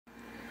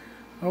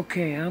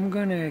Okay, I'm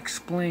going to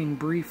explain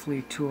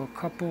briefly to a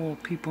couple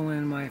people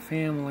in my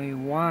family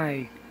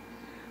why,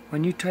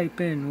 when you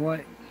type in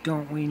what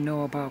don't we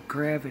know about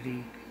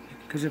gravity,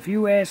 because if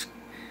you ask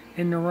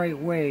in the right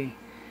way,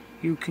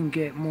 you can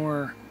get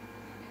more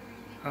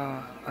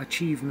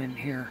achievement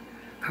here.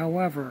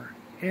 However,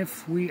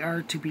 if we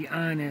are to be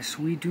honest,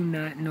 we do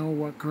not know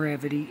what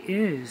gravity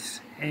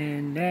is.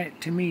 And that,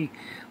 to me,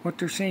 what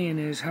they're saying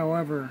is,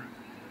 however,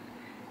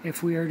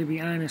 if we are to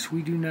be honest,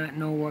 we do not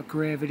know what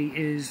gravity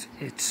is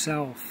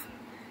itself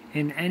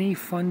in any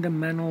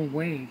fundamental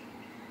way.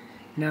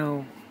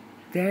 Now,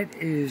 that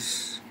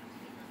is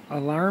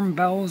alarm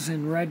bells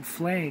and red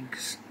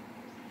flags.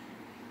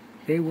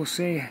 They will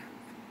say,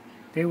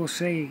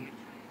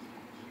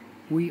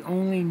 we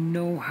only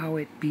know how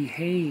it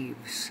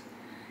behaves.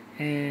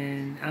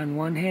 And on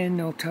one hand,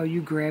 they'll tell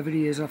you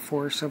gravity is a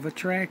force of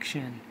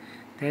attraction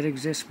that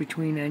exists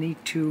between any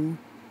two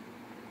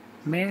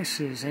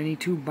masses, any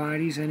two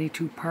bodies, any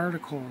two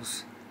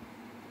particles.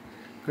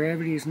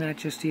 Gravity is not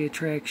just the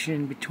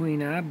attraction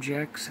between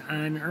objects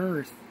on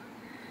Earth.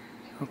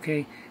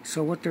 Okay,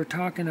 so what they're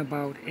talking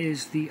about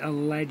is the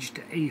alleged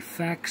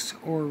effects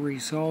or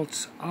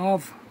results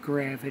of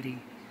gravity.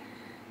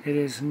 It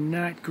is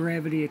not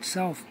gravity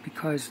itself,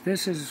 because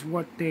this is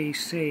what they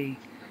say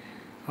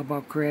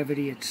about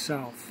gravity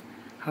itself.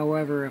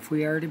 However, if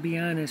we are to be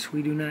honest,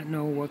 we do not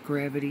know what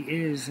gravity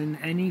is in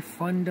any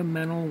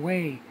fundamental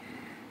way.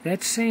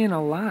 That's saying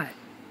a lot.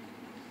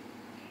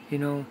 You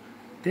know,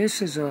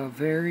 this is a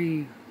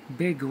very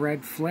big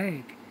red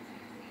flag.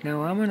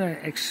 Now, I'm going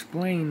to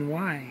explain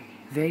why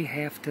they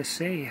have to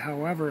say,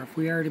 however, if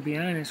we are to be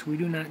honest, we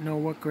do not know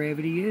what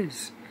gravity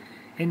is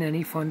in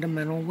any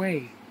fundamental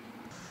way.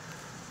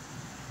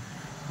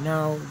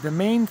 Now, the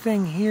main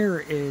thing here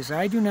is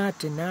I do not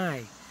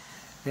deny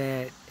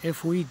that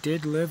if we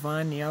did live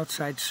on the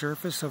outside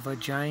surface of a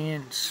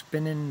giant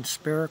spinning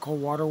spherical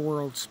water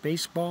world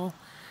space ball,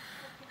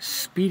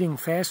 speeding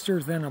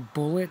faster than a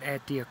bullet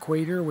at the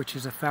equator, which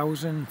is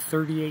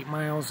 1,038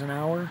 miles an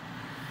hour,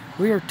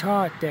 we are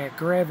taught that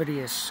gravity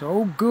is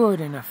so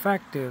good and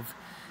effective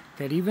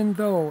that even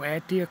though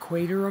at the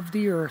equator of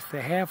the Earth,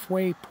 the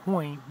halfway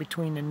point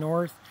between the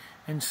north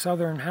and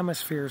southern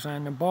hemispheres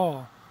on the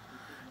ball,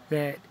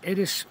 that it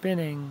is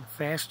spinning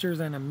faster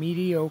than a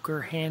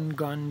mediocre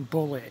handgun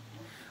bullet,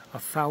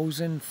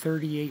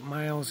 1,038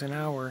 miles an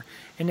hour,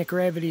 and the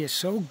gravity is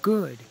so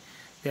good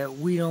that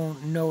we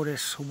don't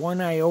notice one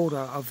iota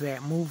of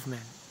that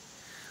movement.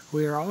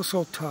 We are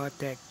also taught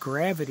that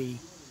gravity,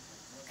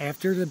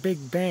 after the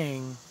Big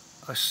Bang,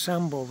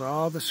 assembled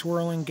all the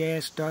swirling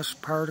gas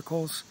dust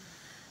particles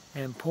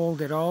and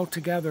pulled it all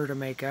together to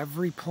make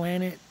every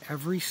planet,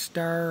 every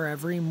star,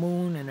 every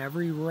moon, and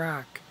every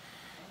rock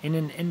in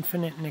an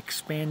infinite and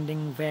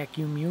expanding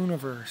vacuum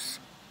universe.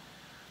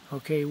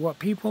 Okay, what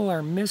people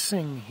are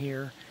missing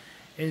here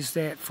is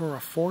that for a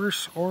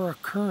force or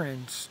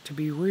occurrence to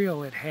be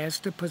real, it has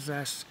to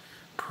possess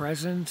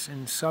presence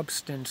and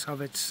substance of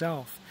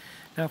itself.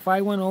 Now, if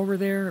I went over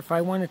there, if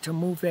I wanted to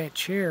move that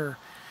chair,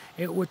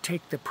 it would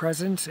take the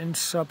presence and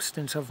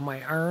substance of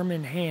my arm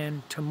and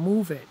hand to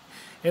move it.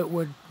 It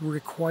would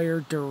require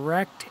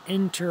direct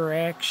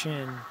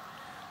interaction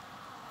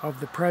of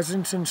the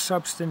presence and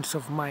substance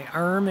of my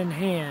arm and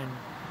hand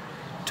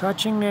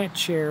touching that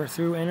chair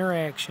through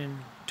interaction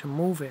to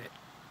move it.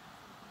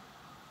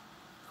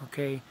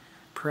 Okay,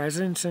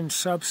 presence and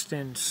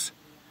substance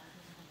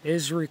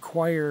is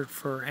required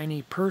for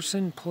any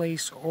person,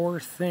 place,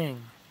 or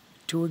thing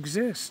to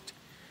exist.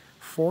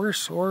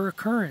 Force or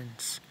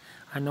occurrence.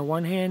 On the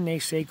one hand, they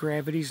say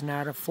gravity is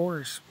not a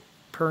force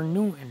per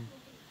Newton,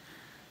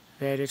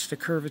 that it's the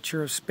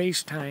curvature of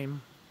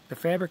space-time, the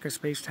fabric of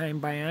space-time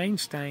by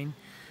Einstein.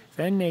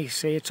 Then they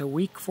say it's a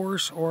weak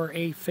force or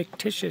a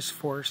fictitious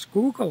force.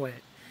 Google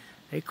it.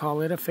 They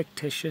call it a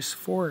fictitious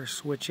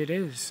force, which it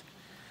is.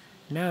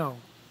 Now,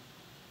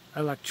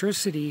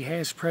 electricity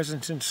has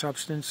presence and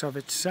substance of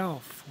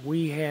itself.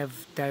 We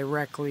have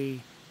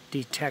directly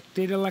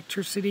detected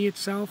electricity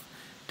itself,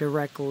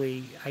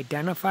 directly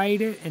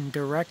identified it, and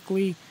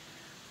directly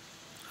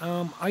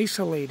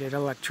isolated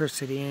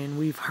electricity, and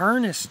we've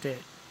harnessed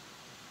it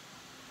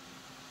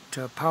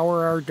to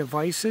power our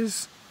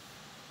devices,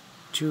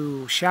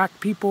 to shock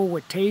people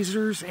with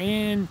tasers,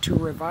 and to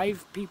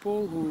revive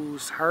people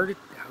whose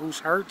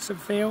hearts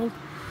have failed,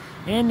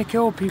 and to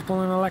kill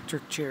people in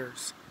electric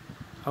chairs.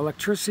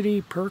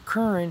 Electricity per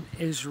current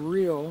is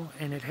real,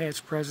 and it has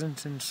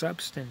presence and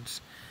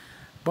substance.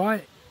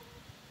 But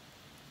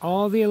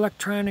all the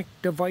electronic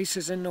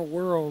devices in the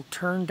world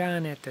turned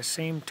on at the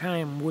same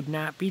time would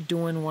not be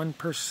doing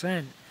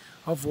 1%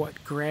 of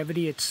what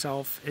gravity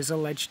itself is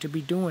alleged to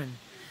be doing.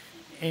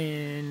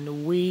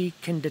 And we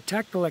can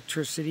detect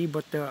electricity,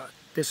 but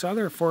this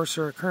other force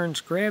or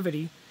occurrence,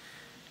 gravity,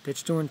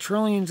 that's doing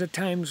trillions of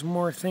times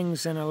more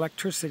things than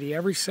electricity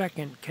every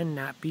second,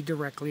 cannot be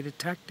directly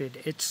detected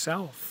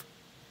itself.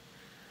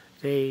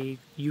 They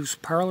use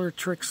parlor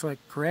tricks like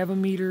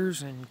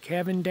gravimeters and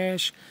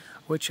Cavendish,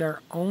 which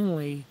are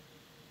only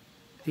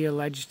the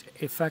alleged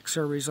effects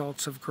or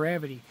results of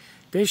gravity.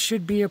 This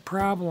should be a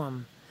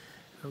problem.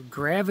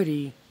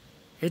 Gravity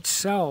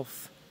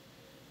itself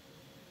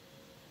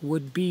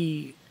would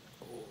be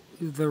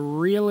the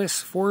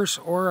realest force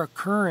or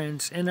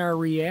occurrence in our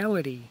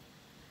reality.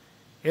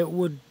 It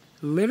would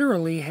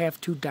literally have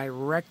to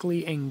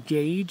directly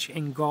engage,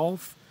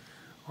 engulf,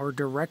 or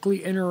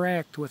directly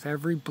interact with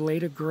every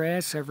blade of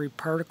grass, every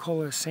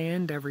particle of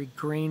sand, every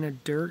grain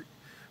of dirt,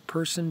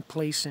 person,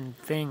 place, and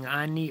thing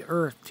on the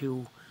earth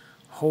to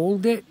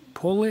hold it,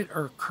 pull it,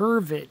 or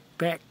curve it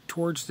back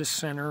towards the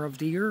center of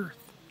the earth.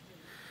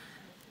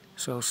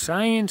 So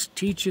science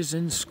teaches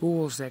in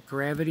schools that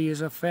gravity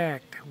is a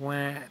fact.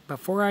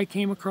 Before I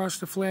came across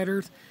the flat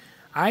earth,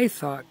 I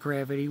thought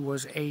gravity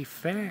was a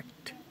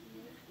fact.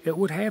 It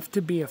would have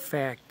to be a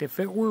fact. If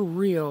it were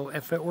real,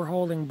 if it were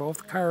holding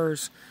both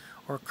cars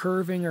or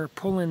curving or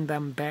pulling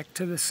them back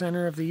to the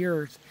center of the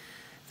earth,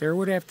 there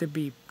would have to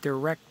be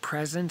direct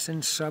presence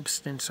and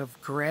substance of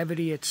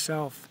gravity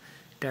itself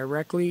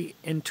directly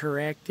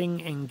interacting,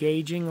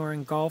 engaging, or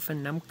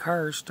engulfing them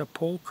cars to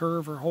pull,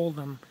 curve, or hold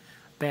them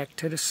back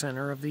to the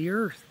center of the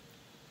earth.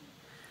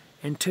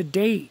 And to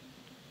date,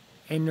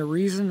 and the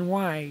reason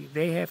why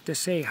they have to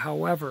say,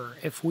 however,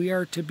 if we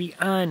are to be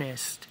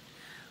honest,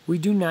 we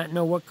do not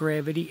know what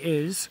gravity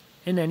is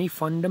in any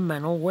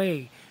fundamental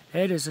way.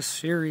 That is a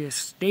serious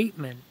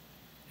statement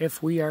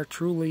if we are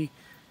truly,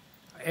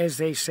 as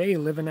they say,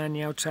 living on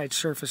the outside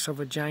surface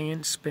of a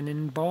giant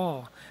spinning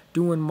ball,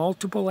 doing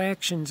multiple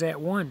actions at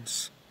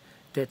once.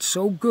 That's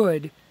so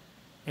good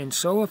and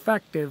so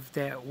effective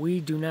that we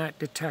do not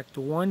detect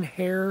one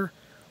hair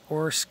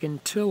or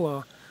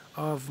scintilla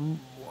of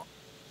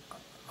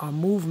a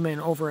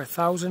movement over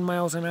 1,000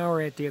 miles an hour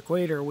at the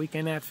equator. We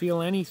cannot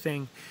feel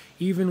anything.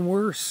 Even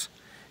worse,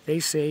 they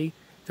say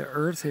the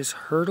Earth is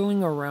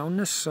hurtling around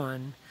the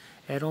sun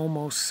at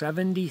almost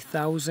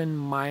 70,000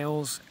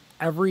 miles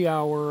every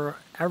hour,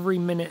 every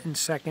minute and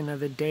second of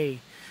the day.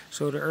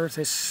 So the Earth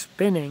is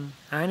spinning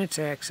on its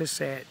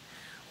axis at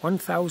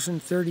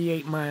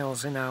 1,038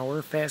 miles an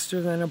hour,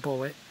 faster than a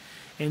bullet,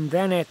 and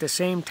then at the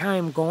same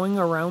time going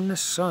around the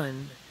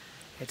sun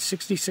at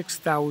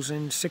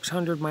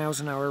 66,600 miles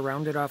an hour,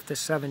 rounded off to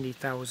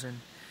 70,000.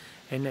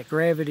 And that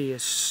gravity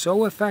is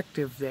so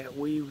effective that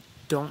we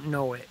don't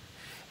know it.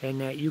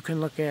 And that you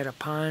can look at a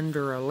pond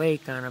or a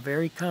lake on a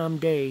very calm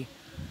day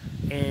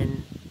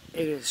and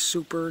it is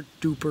super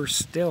duper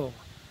still.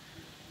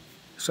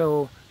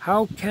 So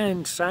how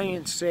can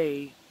science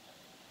say,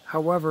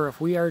 however, if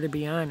we are to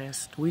be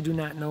honest, we do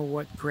not know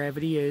what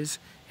gravity is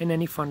in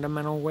any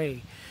fundamental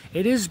way?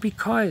 It is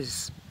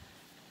because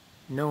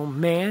no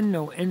man,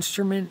 no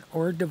instrument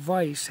or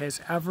device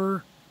has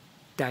ever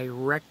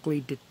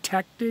directly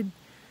detected,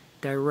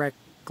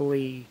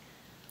 directly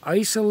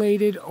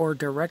isolated, or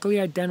directly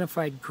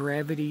identified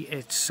gravity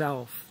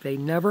itself. They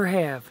never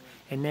have,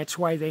 and that's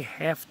why they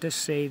have to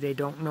say they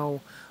don't know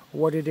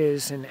what it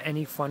is in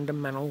any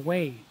fundamental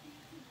way.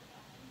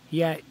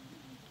 Yet,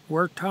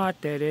 we're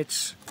taught that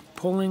it's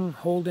pulling,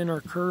 holding,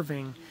 or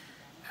curving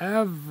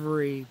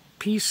every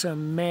piece of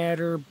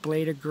matter,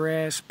 blade of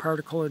grass,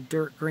 particle of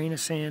dirt, grain of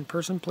sand,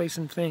 person, place,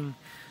 and thing,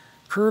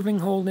 curving,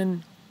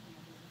 holding,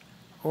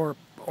 or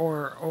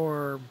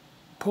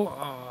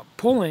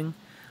pulling,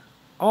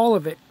 all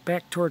of it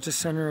back towards the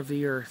center of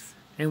the earth.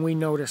 And we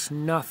notice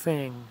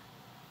nothing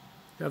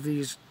of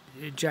these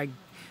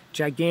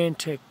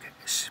gigantic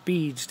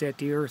speeds that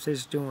the earth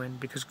is doing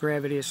because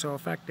gravity is so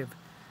effective.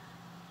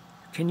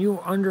 Can you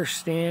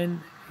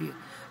understand?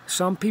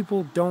 Some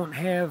people don't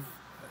have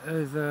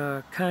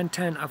the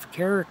content of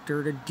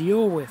character to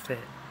deal with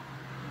it.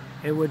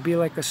 It would be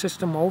like a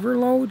system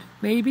overload,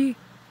 maybe,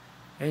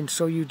 and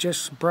so you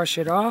just brush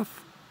it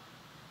off.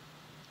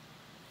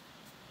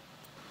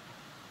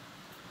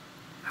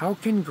 How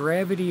can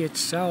gravity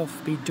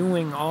itself be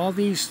doing all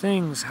these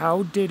things?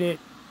 How did it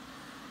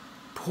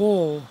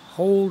pull,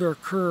 hold, or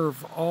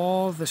curve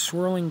all the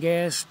swirling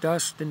gas,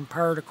 dust, and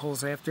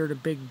particles after the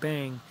Big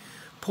Bang?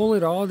 Pull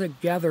it all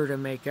together to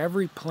make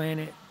every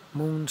planet,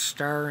 moon,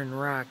 star, and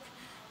rock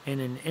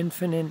in an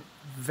infinite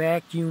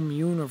vacuum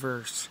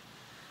universe.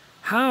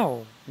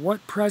 How?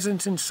 What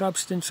presence and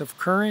substance of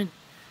current,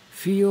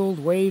 field,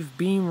 wave,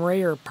 beam,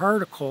 ray, or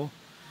particle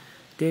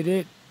did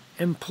it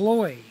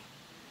employ?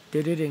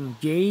 Did it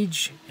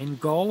engage,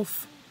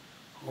 engulf,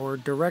 or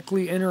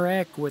directly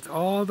interact with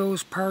all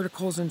those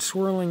particles and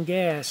swirling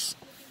gas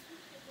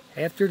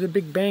after the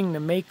Big Bang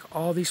to make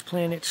all these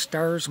planets,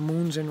 stars,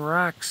 moons, and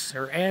rocks,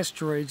 or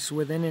asteroids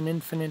within an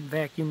infinite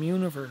vacuum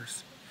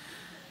universe?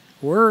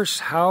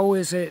 Worse, how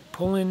is it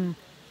pulling,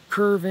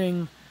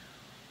 curving,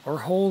 or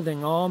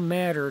holding all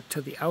matter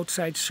to the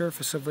outside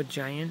surface of a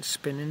giant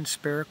spinning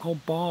spherical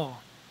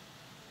ball?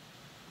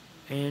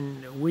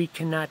 And we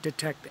cannot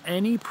detect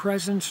any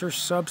presence or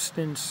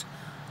substance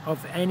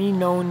of any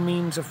known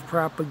means of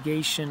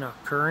propagation, a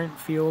current,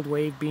 field,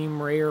 wave,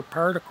 beam, ray, or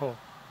particle.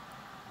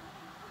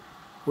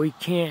 We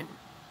can't.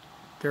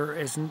 There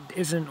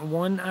isn't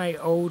one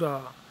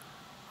iota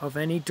of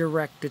any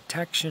direct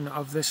detection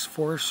of this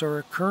force or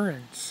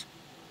occurrence.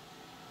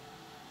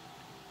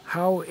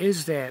 How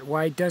is that?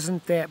 Why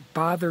doesn't that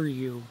bother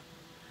you?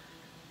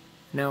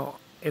 Now,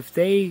 if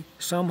they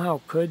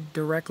somehow could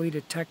directly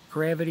detect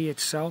gravity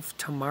itself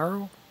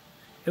tomorrow,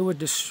 it would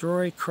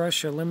destroy,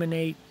 crush,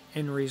 eliminate,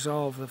 and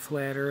resolve the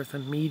flat Earth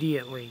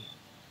immediately.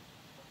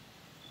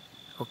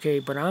 Okay,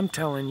 but I'm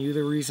telling you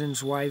the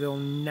reasons why they'll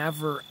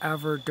never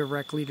ever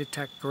directly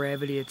detect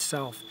gravity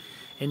itself.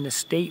 In the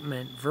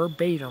statement,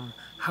 verbatim,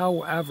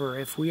 however,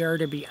 if we are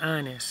to be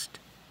honest,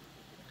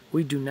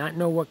 we do not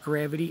know what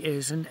gravity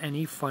is in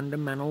any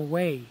fundamental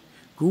way.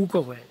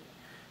 Google it.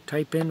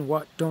 Type in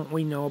 "what don't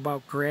we know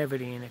about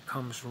gravity" and it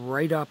comes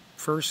right up,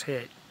 first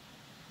hit.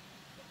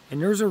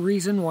 And there's a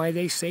reason why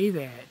they say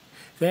that.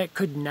 That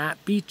could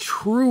not be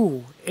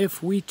true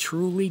if we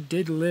truly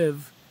did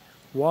live,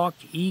 walk,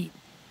 eat,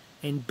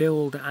 and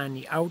build on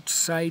the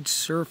outside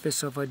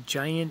surface of a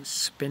giant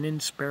spinning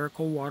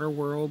spherical water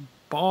world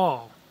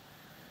ball.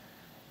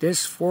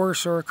 This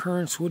force or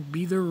occurrence would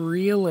be the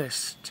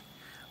realest,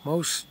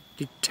 most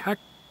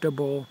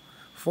detectable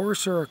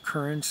force or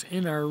occurrence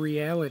in our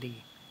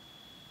reality.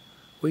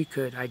 We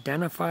could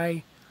identify,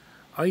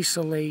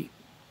 isolate,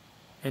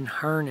 and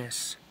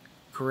harness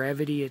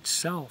gravity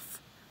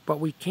itself, but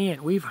we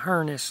can't. We've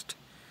harnessed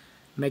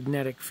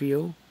magnetic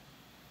field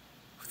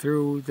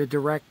through the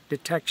direct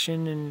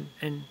detection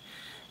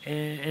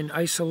and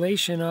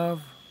isolation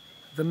of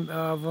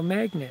a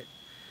magnet.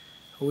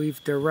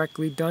 We've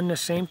directly done the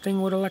same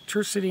thing with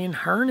electricity and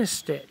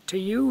harnessed it to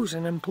use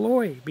and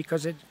employ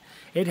because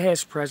it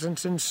has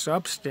presence and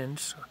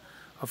substance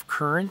of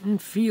current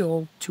and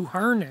field to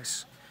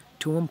harness,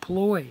 to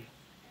employ.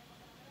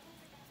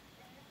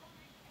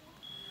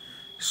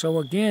 So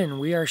again,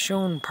 we are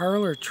shown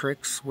parlor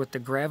tricks with the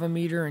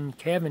gravimeter and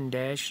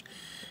Cavendish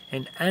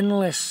and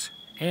endless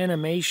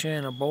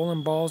animation of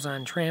bowling balls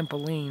on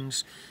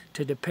trampolines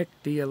to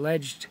depict the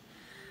alleged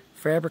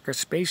fabric of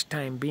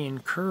space-time being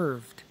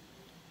curved.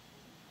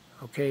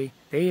 Okay,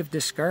 they have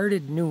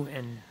discarded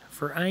Newton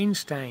for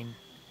Einstein,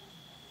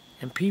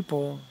 and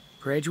people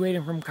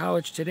graduating from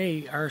college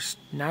today are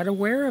not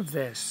aware of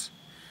this.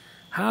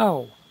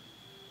 How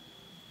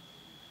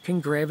can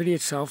gravity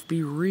itself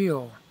be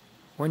real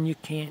when you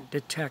can't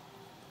detect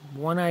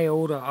one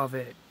iota of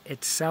it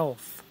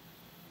itself?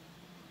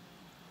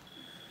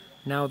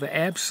 Now, the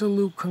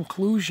absolute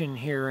conclusion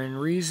here and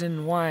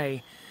reason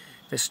why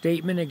the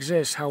statement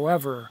exists,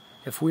 however,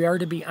 if we are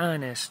to be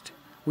honest,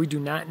 we do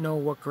not know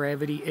what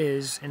gravity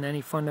is in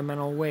any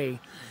fundamental way,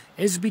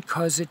 is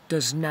because it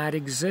does not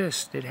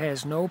exist. It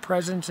has no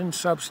presence and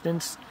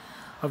substance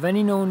of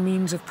any known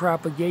means of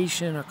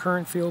propagation, a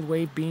current, field,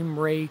 wave, beam,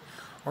 ray,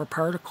 or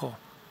particle.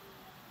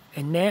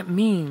 And that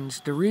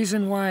means the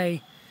reason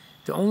why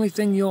the only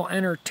thing you'll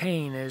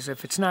entertain is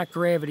if it's not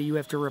gravity, you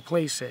have to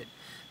replace it.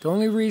 The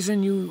only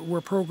reason you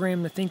were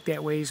programmed to think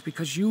that way is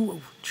because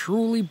you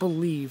truly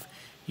believe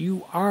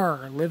you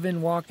are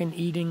living, walking,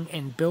 eating,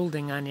 and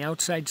building on the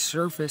outside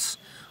surface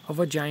of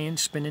a giant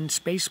spinning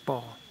space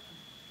ball.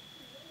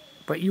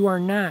 But you are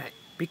not,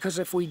 because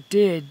if we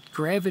did,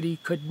 gravity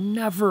could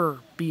never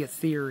be a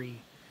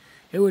theory.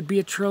 It would be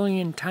 1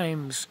 trillion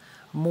times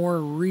more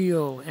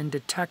real and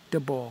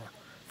detectable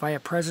via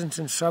presence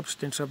and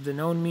substance of the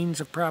known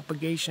means of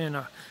propagation,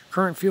 a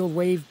current, field,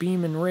 wave,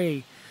 beam, and ray,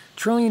 1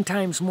 trillion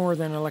times more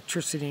than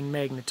electricity and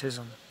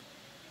magnetism.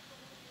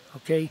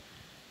 Okay?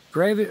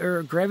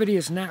 Gravity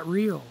is not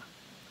real.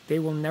 They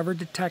will never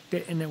detect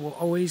it, and it will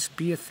always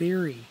be a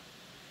theory.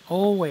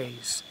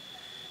 Always.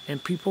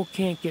 And people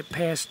can't get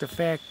past the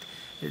fact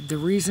that the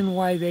reason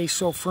why they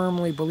so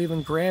firmly believe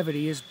in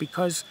gravity is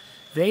because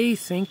they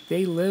think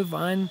they live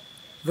on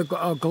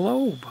a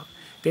globe.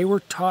 They were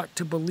taught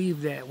to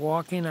believe that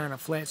walking on a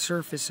flat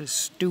surface is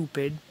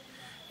stupid,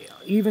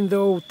 even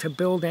though to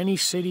build any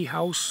city,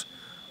 house,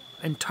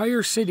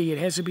 entire city, it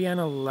has to be on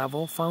a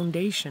level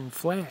foundation,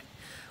 flat.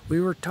 We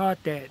were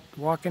taught that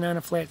walking on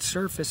a flat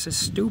surface is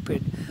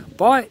stupid,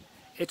 but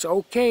it's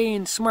okay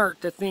and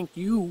smart to think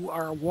you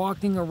are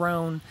walking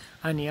around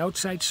on the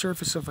outside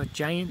surface of a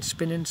giant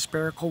spinning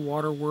spherical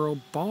water world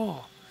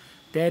ball.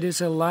 That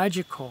is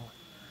illogical.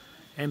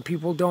 And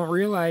people don't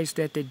realize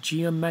that the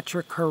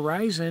geometric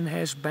horizon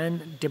has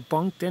been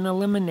debunked and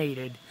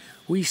eliminated.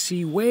 We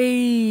see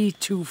way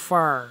too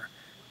far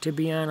to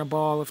be on a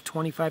ball of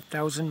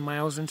 25,000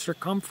 miles in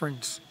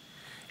circumference.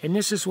 And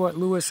this is what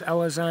Louis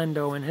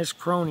Elizondo and his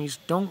cronies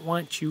don't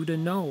want you to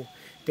know.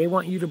 They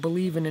want you to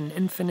believe in an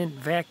infinite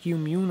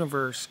vacuum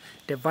universe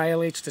that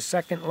violates the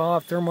second law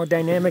of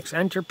thermodynamics,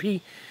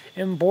 entropy,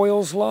 and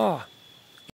Boyle's law.